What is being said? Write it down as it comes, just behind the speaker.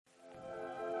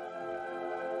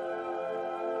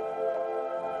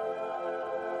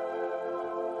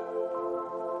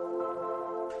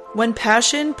When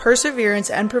passion, perseverance,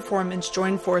 and performance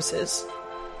join forces,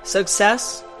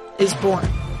 success is born.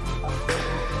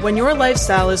 When your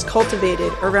lifestyle is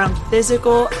cultivated around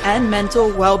physical and mental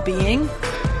well-being,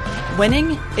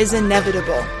 winning is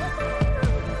inevitable.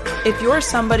 If you're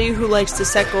somebody who likes to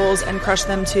set goals and crush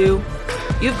them too,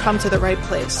 you've come to the right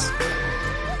place.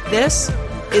 This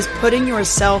is putting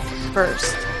yourself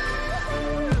first.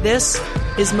 This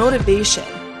is motivation.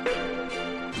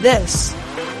 This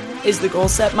is the Goal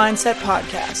Set Mindset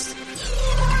Podcast.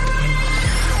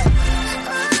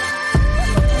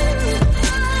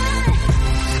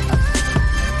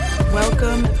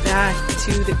 Welcome back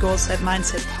to the Goal Set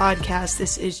Mindset Podcast.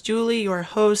 This is Julie, your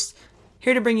host,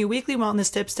 here to bring you weekly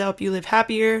wellness tips to help you live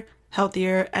happier,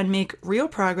 healthier, and make real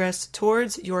progress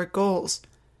towards your goals.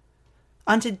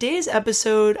 On today's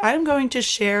episode, I'm going to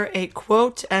share a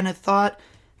quote and a thought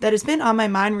that has been on my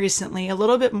mind recently, a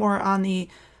little bit more on the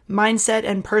mindset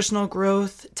and personal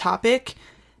growth topic.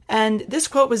 And this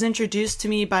quote was introduced to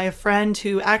me by a friend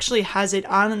who actually has it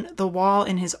on the wall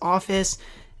in his office.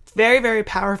 It's very, very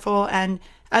powerful. And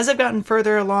as I've gotten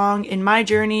further along in my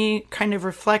journey, kind of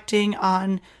reflecting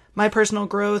on my personal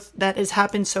growth that has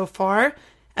happened so far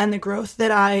and the growth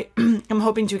that I am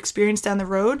hoping to experience down the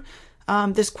road,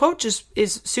 this quote just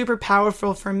is super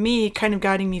powerful for me, kind of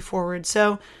guiding me forward.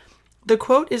 So the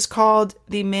quote is called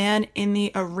 "The Man in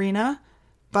the Arena"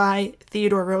 by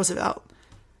Theodore Roosevelt.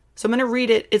 So I'm going to read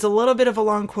it. It's a little bit of a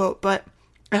long quote, but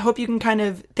I hope you can kind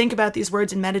of think about these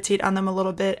words and meditate on them a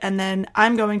little bit, and then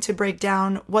I'm going to break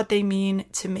down what they mean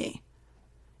to me.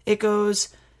 It goes,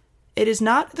 "It is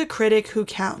not the critic who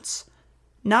counts,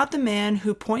 not the man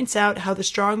who points out how the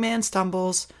strong man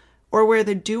stumbles, or where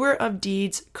the doer of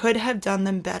deeds could have done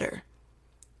them better.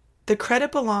 The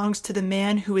credit belongs to the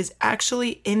man who is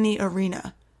actually in the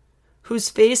arena, whose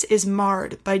face is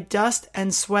marred by dust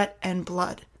and sweat and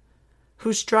blood,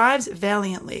 who strives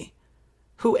valiantly,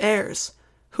 who errs,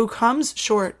 who comes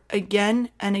short again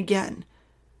and again,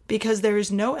 because there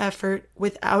is no effort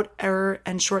without error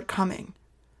and shortcoming,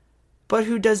 but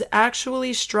who does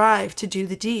actually strive to do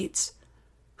the deeds,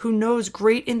 who knows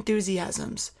great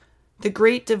enthusiasms, the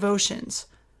great devotions,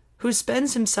 who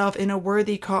spends himself in a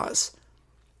worthy cause,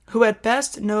 who at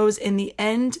best knows in the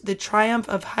end the triumph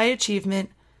of high achievement,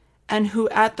 and who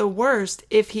at the worst,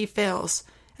 if he fails,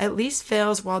 at least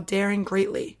fails while daring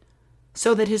greatly,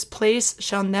 so that his place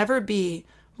shall never be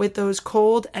with those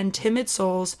cold and timid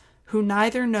souls who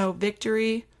neither know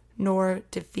victory nor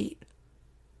defeat."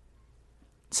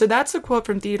 So that's a quote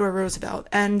from Theodore Roosevelt.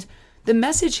 And the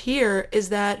message here is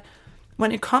that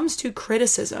when it comes to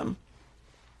criticism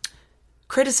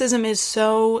is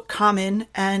so common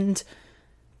and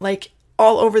like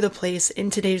all over the place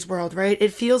in today's world, right?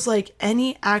 It feels like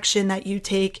any action that you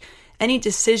take, any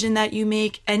decision that you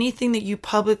make, anything that you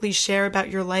publicly share about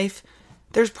your life,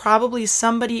 there's probably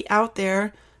somebody out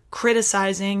there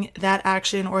criticizing that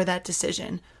action or that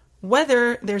decision.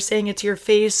 Whether they're saying it to your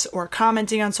face or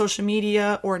commenting on social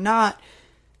media or not,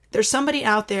 there's somebody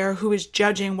out there who is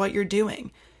judging what you're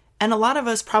doing. And a lot of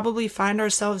us probably find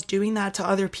ourselves doing that to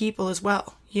other people as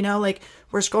well. You know, like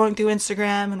we're scrolling through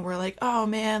Instagram and we're like, oh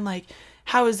man, like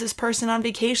how is this person on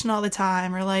vacation all the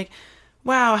time? Or like,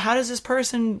 wow, how does this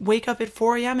person wake up at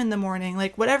 4 a.m. in the morning?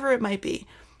 Like whatever it might be.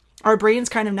 Our brains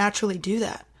kind of naturally do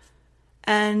that.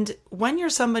 And when you're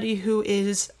somebody who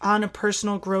is on a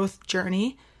personal growth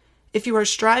journey, if you are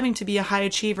striving to be a high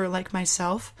achiever like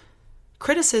myself,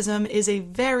 criticism is a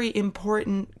very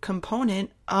important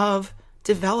component of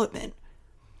development.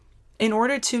 In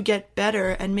order to get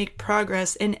better and make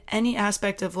progress in any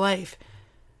aspect of life,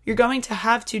 you're going to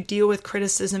have to deal with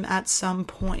criticism at some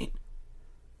point.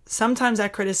 Sometimes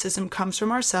that criticism comes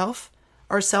from our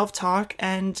self-talk,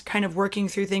 and kind of working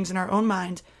through things in our own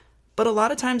mind. But a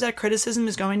lot of times that criticism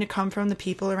is going to come from the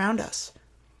people around us.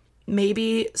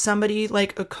 Maybe somebody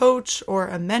like a coach or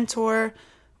a mentor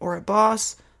or a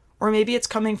boss, or maybe it's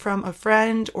coming from a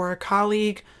friend or a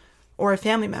colleague or a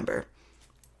family member.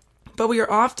 But we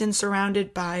are often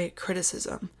surrounded by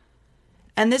criticism.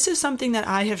 And this is something that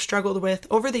I have struggled with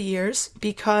over the years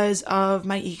because of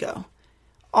my ego.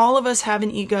 All of us have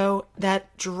an ego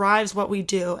that drives what we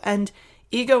do. And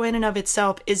ego in and of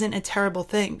itself isn't a terrible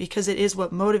thing because it is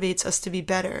what motivates us to be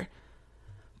better.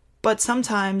 But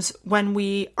sometimes when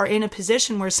we are in a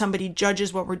position where somebody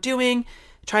judges what we're doing,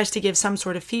 tries to give some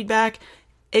sort of feedback,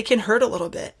 it can hurt a little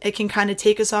bit. It can kind of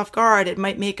take us off guard. It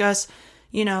might make us,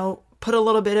 put a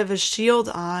little bit of a shield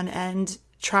on and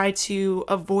try to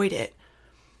avoid it.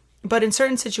 But in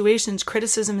certain situations,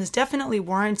 criticism is definitely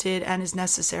warranted and is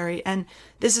necessary. And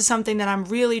this is something that I'm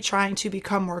really trying to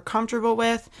become more comfortable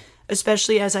with,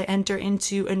 especially as I enter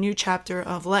into a new chapter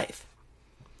of life.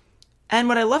 And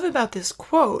what I love about this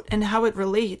quote and how it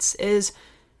relates is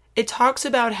it talks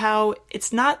about how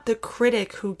it's not the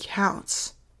critic who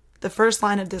counts. The first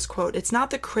line of this quote, it's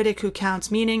not the critic who counts,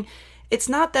 meaning it's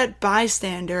not that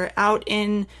bystander out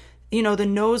in, the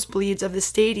nosebleeds of the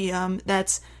stadium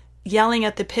that's yelling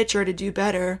at the pitcher to do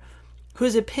better,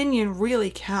 whose opinion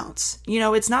really counts.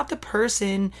 It's not the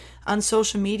person on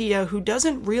social media who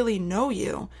doesn't really know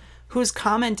you, who's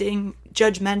commenting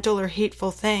judgmental or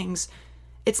hateful things.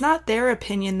 It's not their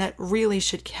opinion that really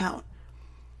should count.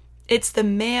 It's the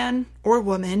man or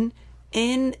woman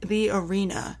in the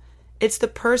arena. It's the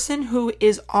person who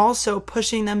is also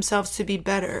pushing themselves to be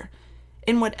better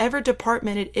in whatever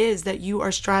department it is that you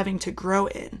are striving to grow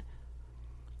in.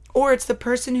 Or it's the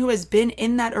person who has been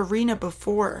in that arena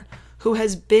before, who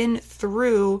has been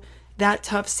through that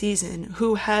tough season,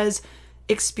 who has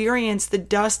experienced the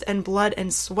dust and blood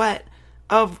and sweat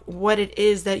of what it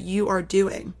is that you are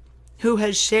doing, who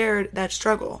has shared that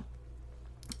struggle.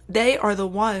 They are the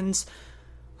ones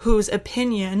whose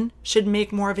opinion should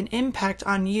make more of an impact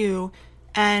on you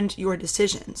and your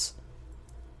decisions.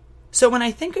 So when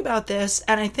I think about this,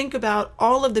 and I think about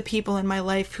all of the people in my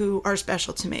life who are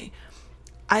special to me,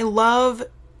 I love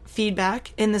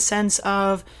feedback in the sense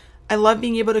of I love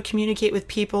being able to communicate with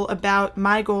people about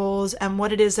my goals and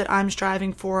what it is that I'm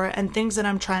striving for and things that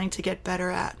I'm trying to get better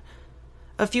at.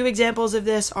 A few examples of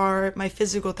this are my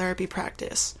physical therapy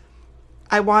practice.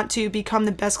 I want to become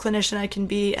the best clinician I can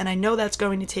be, and I know that's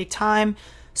going to take time.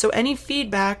 So any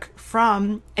feedback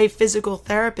from a physical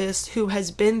therapist who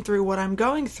has been through what I'm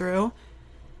going through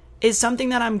is something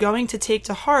that I'm going to take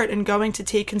to heart and going to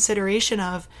take consideration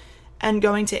of and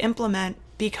going to implement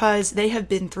because they have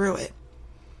been through it.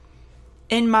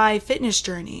 In my fitness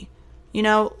journey,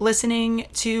 listening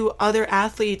to other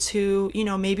athletes who,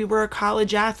 maybe were a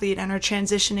college athlete and are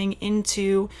transitioning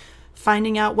into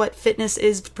finding out what fitness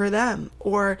is for them,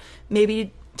 or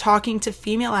maybe talking to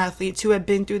female athletes who have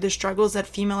been through the struggles that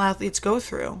female athletes go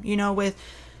through, with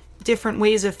different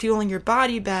ways of fueling your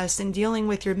body best and dealing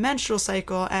with your menstrual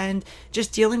cycle and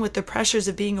just dealing with the pressures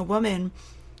of being a woman.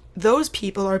 Those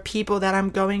people are people that I'm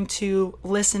going to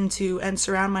listen to and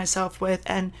surround myself with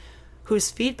and whose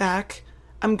feedback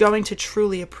I'm going to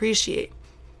truly appreciate.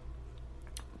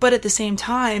 But at the same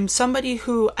time, somebody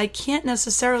who I can't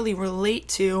necessarily relate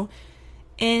to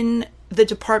in the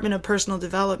Department of Personal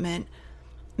Development,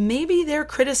 maybe their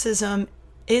criticism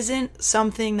isn't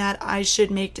something that I should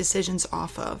make decisions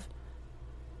off of.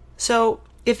 So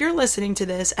if you're listening to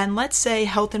this, and let's say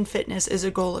health and fitness is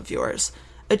a goal of yours,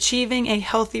 achieving a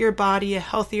healthier body, a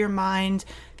healthier mind,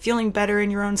 feeling better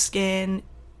in your own skin,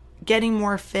 getting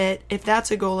more fit, if that's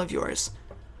a goal of yours,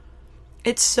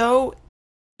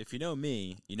 If you know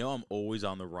me, you know I'm always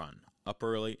on the run, up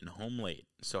early and home late,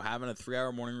 so having a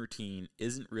 3-hour morning routine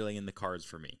isn't really in the cards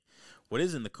for me. What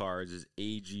is in the cards is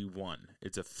AG1.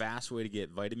 It's a fast way to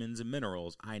get vitamins and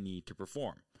minerals I need to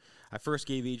perform. I first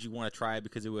gave AG1 a try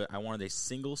because I wanted a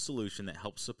single solution that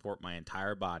helps support my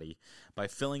entire body by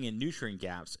filling in nutrient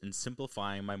gaps and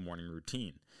simplifying my morning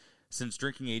routine. Since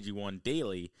drinking AG1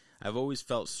 daily, I've always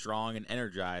felt strong and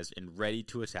energized and ready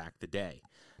to attack the day.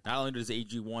 Not only does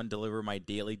AG1 deliver my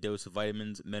daily dose of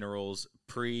vitamins, minerals,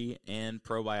 pre- and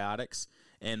probiotics,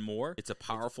 and more, it's a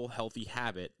powerful, healthy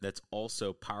habit that's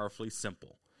also powerfully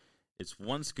simple. It's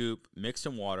one scoop mixed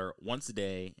in water once a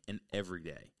day and every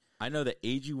day. I know that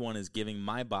AG1 is giving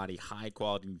my body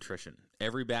high-quality nutrition.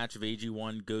 Every batch of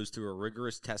AG1 goes through a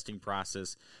rigorous testing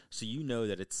process, so you know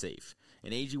that it's safe.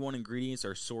 And AG1 ingredients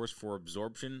are sourced for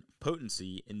absorption,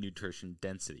 potency, and nutrition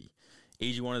density.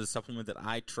 AG1 is a supplement that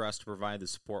I trust to provide the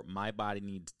support my body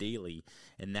needs daily,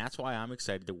 and that's why I'm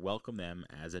excited to welcome them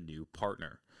as a new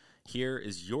partner. Here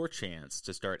is your chance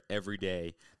to start every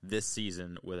day this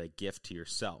season with a gift to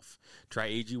yourself.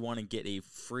 Try AG1 and get a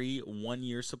free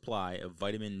 1-year supply of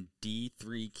vitamin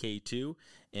D3K2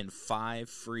 and 5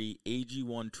 free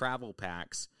AG1 travel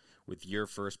packs with your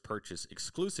first purchase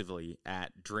exclusively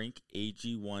at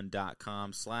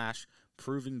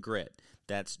drinkag1.com/provengrit.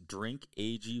 That's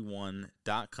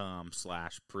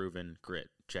drinkag1.com/provengrit.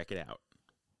 Check it out.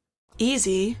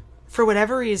 Easy, for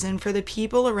whatever reason, for the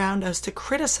people around us to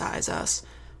criticize us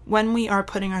when we are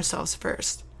putting ourselves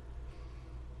first.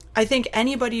 I think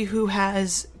anybody who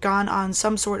has gone on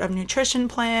some sort of nutrition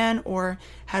plan or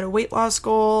had a weight loss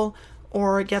goal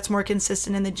or gets more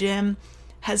consistent in the gym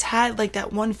has had like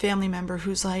that one family member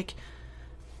who's like,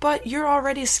 but you're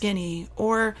already skinny,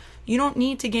 or you don't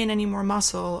need to gain any more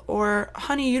muscle, or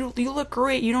honey, you look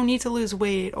great, you don't need to lose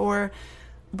weight, or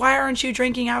why aren't you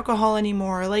drinking alcohol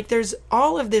anymore? Like there's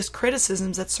all of this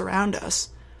criticisms that surround us.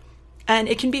 And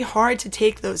it can be hard to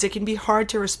take those. It can be hard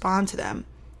to respond to them.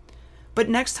 But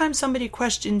next time somebody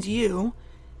questions you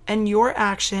and your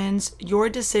actions, your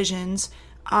decisions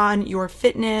on your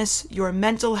fitness, your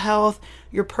mental health,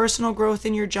 your personal growth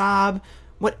in your job,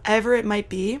 whatever it might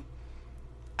be,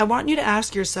 I want you to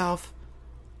ask yourself,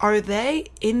 are they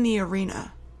in the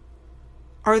arena?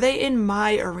 Are they in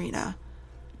my arena?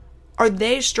 Are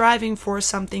they striving for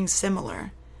something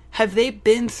similar? Have they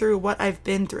been through what I've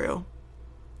been through?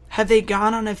 Have they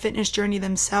gone on a fitness journey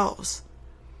themselves?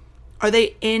 Are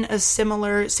they in a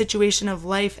similar situation of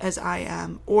life as I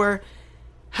am? Or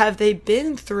have they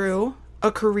been through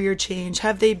a career change?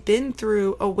 Have they been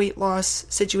through a weight loss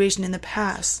situation in the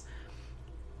past?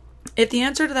 If the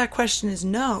answer to that question is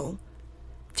no,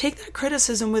 take that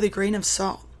criticism with a grain of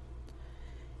salt.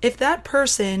 If that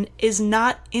person is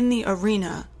not in the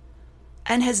arena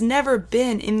and has never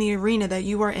been in the arena that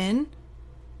you are in,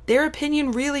 their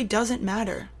opinion really doesn't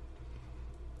matter.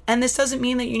 And this doesn't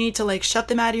mean that you need to shut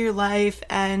them out of your life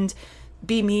and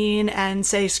be mean and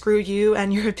say screw you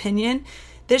and your opinion.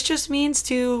 This just means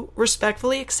to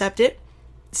respectfully accept it.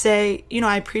 Say,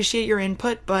 I appreciate your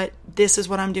input, but this is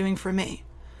what I'm doing for me.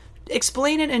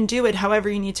 Explain it and do it however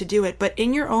you need to do it. But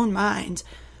in your own mind,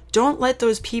 don't let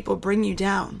those people bring you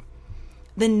down.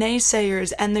 The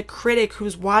naysayers and the critic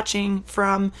who's watching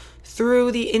from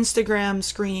through the Instagram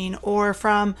screen or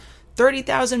from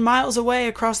 30,000 miles away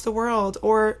across the world,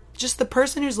 or just the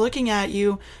person who's looking at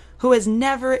you who has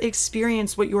never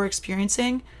experienced what you're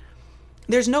experiencing,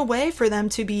 there's no way for them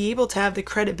to be able to have the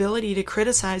credibility to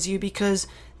criticize you because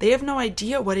they have no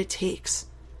idea what it takes.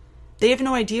 They have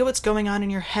no idea what's going on in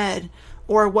your head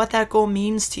or what that goal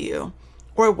means to you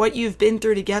or what you've been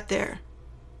through to get there.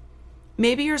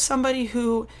 Maybe you're somebody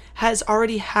who has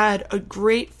already had a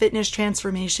great fitness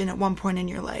transformation at one point in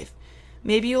your life.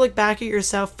 Maybe you look back at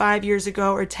yourself 5 years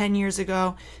ago or 10 years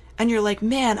ago and you're like,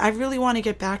 man, I really want to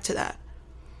get back to that.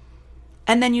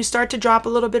 And then you start to drop a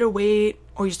little bit of weight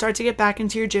or you start to get back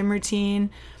into your gym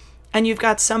routine and you've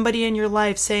got somebody in your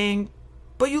life saying,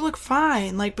 but you look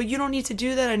fine, but you don't need to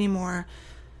do that anymore.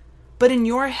 But in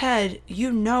your head,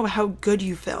 you know how good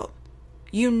you felt.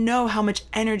 You know how much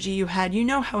energy you had. You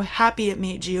know how happy it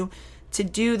made you to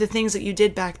do the things that you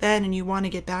did back then and you want to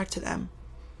get back to them.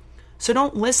 So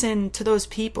don't listen to those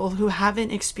people who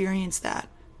haven't experienced that.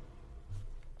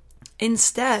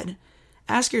 Instead,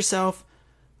 ask yourself,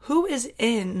 who is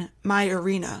in my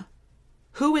arena?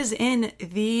 Who is in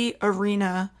the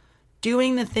arena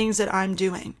doing the things that I'm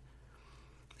doing?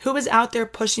 Who is out there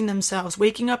pushing themselves,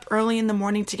 waking up early in the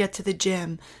morning to get to the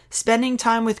gym, spending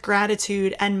time with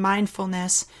gratitude and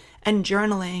mindfulness and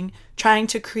journaling, trying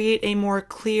to create a more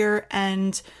clear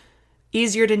and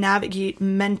easier to navigate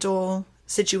mental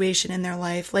situation in their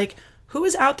life? Who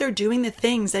is out there doing the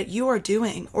things that you are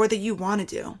doing or that you want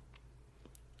to do?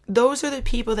 Those are the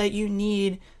people that you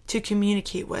need to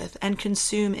communicate with and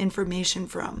consume information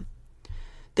from.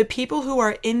 The people who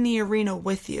are in the arena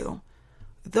with you,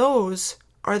 those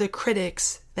are the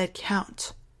critics that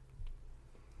count.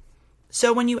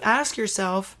 So when you ask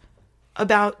yourself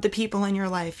about the people in your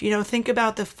life, think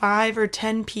about the 5 or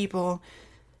 10 people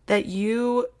that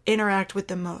you interact with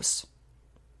the most.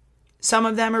 Some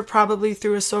of them are probably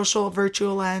through a social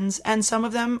virtual lens, and some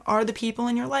of them are the people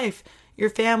in your life, your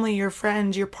family, your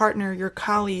friends, your partner, your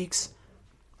colleagues.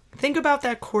 Think about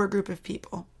that core group of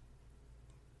people.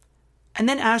 And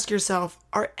then ask yourself,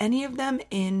 are any of them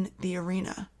in the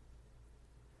arena?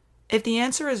 If the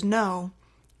answer is no,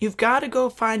 you've got to go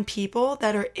find people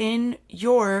that are in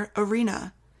your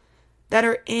arena, that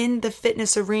are in the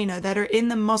fitness arena, that are in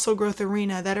the muscle growth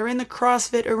arena, that are in the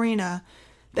CrossFit arena,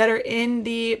 that are in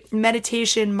the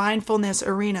meditation, mindfulness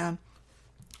arena,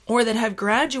 or that have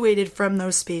graduated from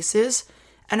those spaces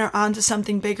and are on to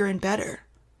something bigger and better.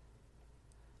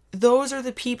 Those are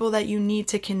the people that you need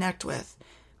to connect with,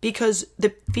 because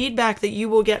the feedback that you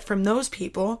will get from those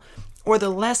people, or the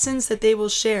lessons that they will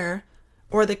share,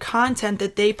 or the content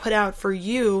that they put out for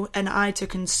you and I to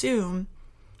consume,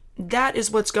 that is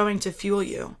what's going to fuel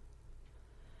you.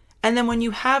 And then when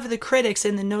you have the critics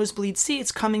in the nosebleed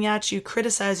seats coming at you,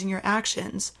 criticizing your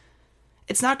actions,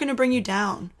 it's not going to bring you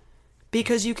down,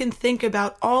 because you can think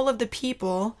about all of the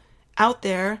people out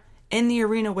there in the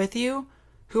arena with you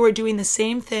who are doing the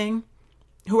same thing,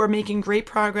 who are making great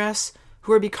progress,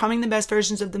 who are becoming the best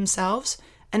versions of themselves,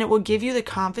 and it will give you the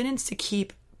confidence to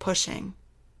keep pushing.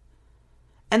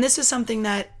 And this is something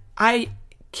that I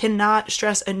cannot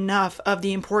stress enough of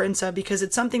the importance of, because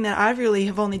it's something that I really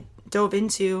have only dove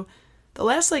into the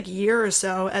last year or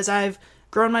so as I've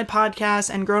grown my podcast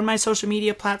and grown my social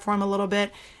media platform a little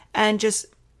bit and just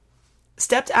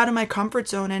stepped out of my comfort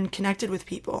zone and connected with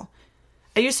people.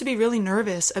 I used to be really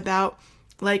nervous about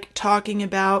talking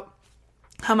about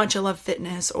how much I love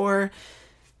fitness, or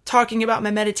talking about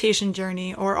my meditation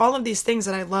journey, or all of these things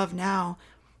that I love now,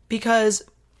 because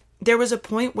there was a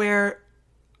point where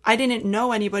I didn't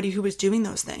know anybody who was doing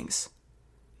those things.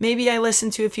 Maybe I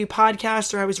listened to a few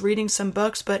podcasts or I was reading some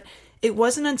books, but it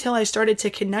wasn't until I started to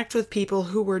connect with people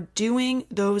who were doing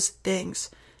those things.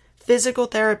 Physical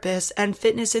therapists and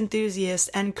fitness enthusiasts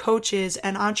and coaches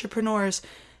and entrepreneurs,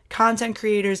 content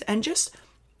creators, and just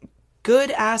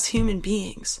good ass human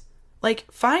beings. Like,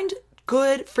 find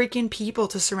good freaking people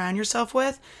to surround yourself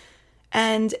with.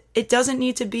 And it doesn't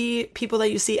need to be people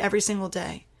that you see every single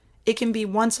day. It can be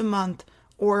once a month,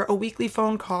 or a weekly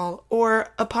phone call, or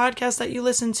a podcast that you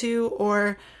listen to,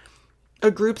 or a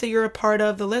group that you're a part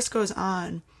of. The list goes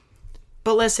on.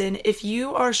 But listen, if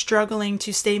you are struggling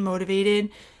to stay motivated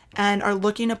and are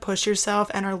looking to push yourself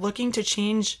and are looking to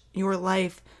change your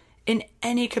life in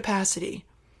any capacity,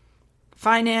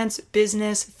 finance,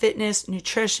 business, fitness,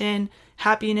 nutrition,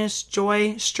 happiness,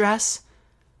 joy, stress,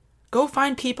 go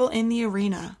find people in the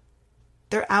arena.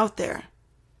 They're out there.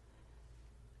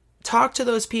 Talk to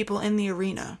those people in the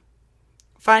arena.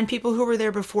 Find people who were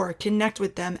there before. Connect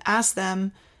with them. Ask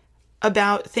them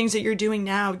about things that you're doing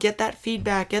now. Get that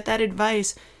feedback. Get that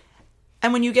advice.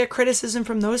 And when you get criticism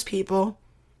from those people,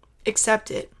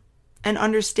 accept it and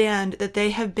understand that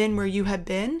they have been where you have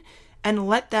been, and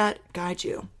let that guide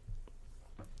you.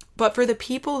 But for the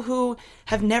people who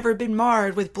have never been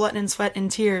marred with blood and sweat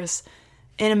and tears,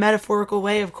 in a metaphorical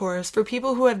way, of course, for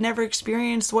people who have never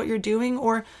experienced what you're doing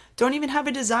or don't even have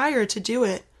a desire to do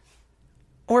it,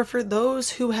 or for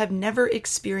those who have never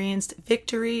experienced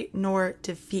victory nor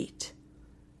defeat,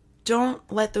 don't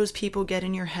let those people get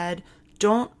in your head.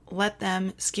 Don't let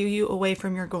them skew you away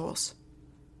from your goals.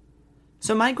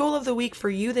 So my goal of the week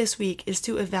for you this week is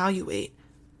to evaluate,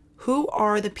 who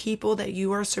are the people that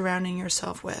you are surrounding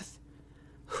yourself with?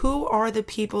 Who are the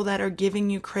people that are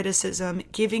giving you criticism,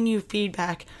 giving you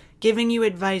feedback, giving you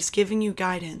advice, giving you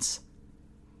guidance?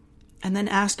 And then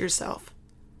ask yourself,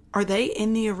 are they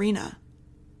in the arena?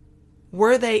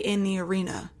 Were they in the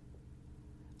arena?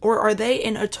 Or are they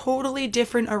in a totally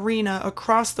different arena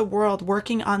across the world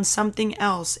working on something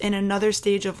else in another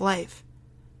stage of life?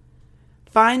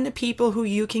 Find the people who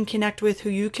you can connect with, who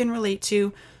you can relate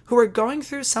to, who are going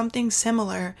through something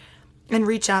similar, and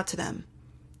reach out to them.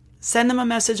 Send them a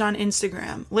message on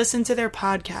Instagram, listen to their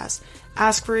podcast,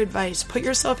 ask for advice, put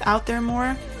yourself out there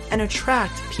more, and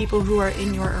attract people who are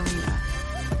in your arena.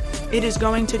 It is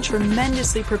going to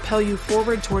tremendously propel you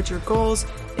forward towards your goals.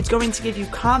 It's going to give you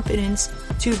confidence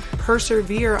to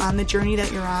persevere on the journey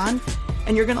that you're on.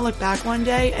 And you're going to look back one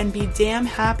day and be damn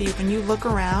happy when you look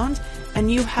around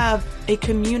and you have a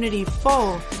community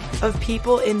full of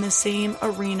people in the same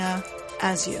arena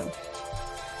as you.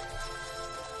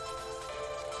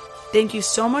 Thank you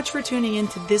so much for tuning in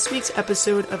to this week's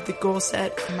episode of the Goal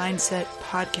Set Mindset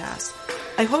Podcast.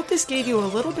 I hope this gave you a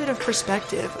little bit of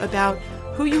perspective about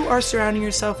who you are surrounding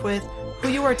yourself with, who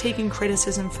you are taking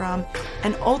criticism from,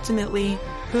 and ultimately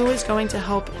who is going to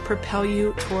help propel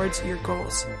you towards your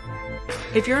goals.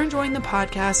 If you're enjoying the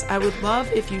podcast, I would love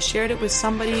if you shared it with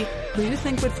somebody who you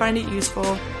think would find it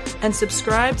useful, and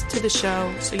subscribed to the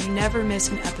show so you never miss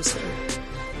an episode.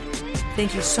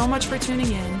 Thank you so much for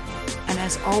tuning in, and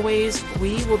as always,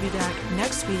 we will be back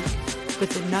next week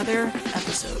with another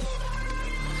episode.